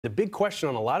The big question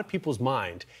on a lot of people's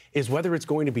mind is whether it's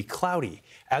going to be cloudy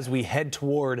as we head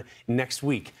toward next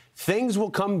week. Things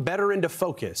will come better into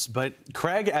focus, but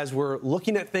Craig, as we're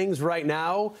looking at things right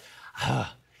now,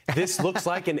 this looks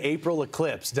like an April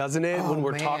eclipse, doesn't it? When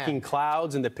we're talking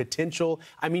clouds and the potential.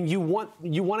 I mean, you want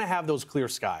to have those clear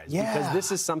skies because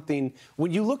this is something,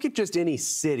 when you look at just any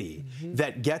city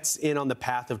that gets in on the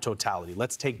path of totality,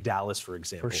 let's take Dallas, for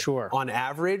example. For sure. On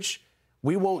average,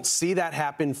 we won't see that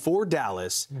happen for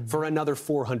Dallas for another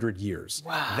 400 years.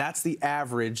 Wow. That's the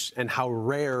average and how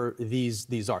rare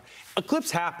these are. Eclipse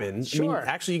happens. Sure. I mean,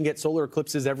 actually, you can get solar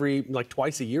eclipses every,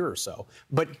 twice a year or so.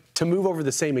 But to move over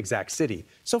the same exact city.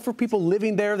 So for people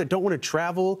living there that don't want to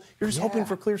travel, you're just hoping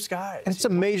for clear skies. And it's a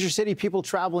major city, people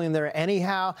traveling there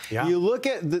anyhow. Yeah. You look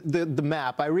at the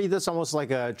map. I read this almost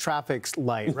like a traffic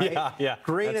light, right? Yeah.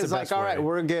 Green That's is the like, best all right, way.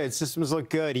 we're good. Systems look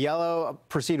good. Yellow,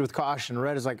 proceed with caution.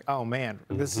 Red is like, oh, man,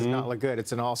 this does not look good.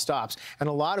 It's an all stops. And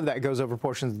a lot of that goes over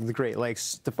portions of the Great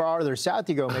Lakes. The farther south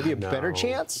you go, maybe a better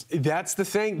chance. That's the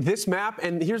thing. This map,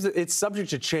 and it's subject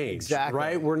to change,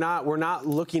 right? We're not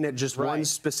looking at just one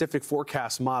specific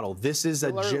forecast model. This is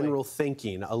a general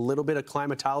thinking. A little bit of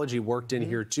climatology worked in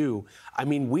here too. I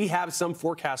mean, we have some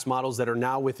forecast models that are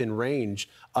now within range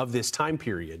of this time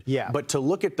period. Yeah. But to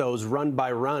look at those run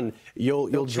by run,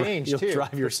 you'll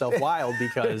drive yourself wild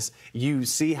because you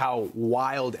see how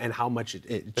wild and how much it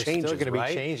changes. It's still going to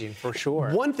be changing for sure.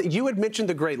 One thing, you had mentioned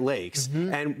the Great Lakes,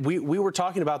 and we were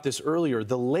talking about this earlier,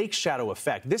 the lake shadow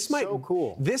effect. This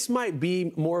might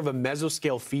be more of a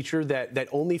mesoscale feature that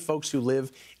only folks who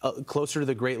live closer to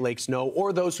the Great Lakes know,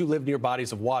 or those who live near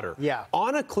bodies of water. Yeah.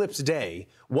 On eclipse day,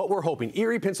 what we're hoping,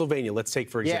 Erie, Pennsylvania, let's take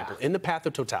for example, in the path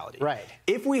of totality. Right.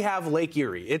 If we have Lake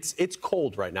Erie, it's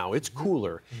cold right now, it's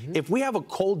cooler. If we have a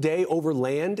cold day over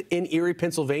land in Erie,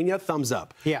 Pennsylvania, thumbs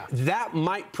up. Yeah. That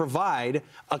might provide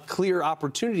a clear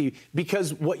opportunity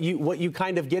because what you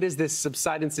kind of get is this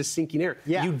subsidence, this sinking air.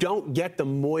 Yeah. You don't get the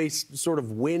moist sort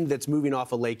of wind that's moving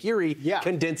off of Lake Erie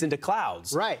condense into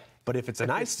clouds. Right. But if it's a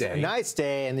nice day. A nice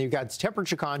day, and you've got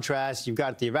temperature contrast, you've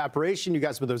got the evaporation, you've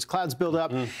got some of those clouds build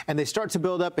up, and they start to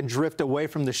build up and drift away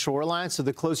from the shoreline. So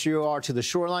the closer you are to the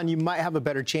shoreline, you might have a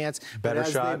better chance. But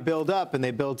as they build up and they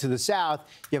build to the south,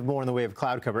 you have more in the way of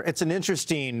cloud cover. It's an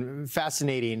interesting,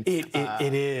 fascinating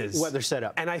it is weather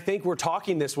setup. And I think we're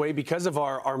talking this way because of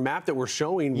our map that we're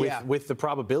showing with the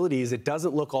probabilities. It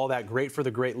doesn't look all that great for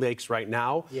the Great Lakes right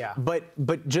now. Yeah.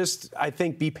 But just, I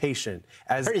think, be patient.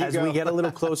 As we get a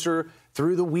little closer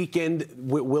through the weekend,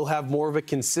 we'll have more of a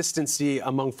consistency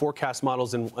among forecast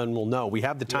models, and we'll know. We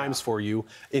have the times for you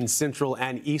in Central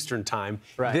and Eastern time.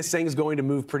 Right. This thing's going to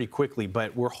move pretty quickly,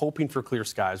 but we're hoping for clear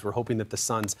skies. We're hoping that the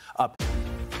sun's up.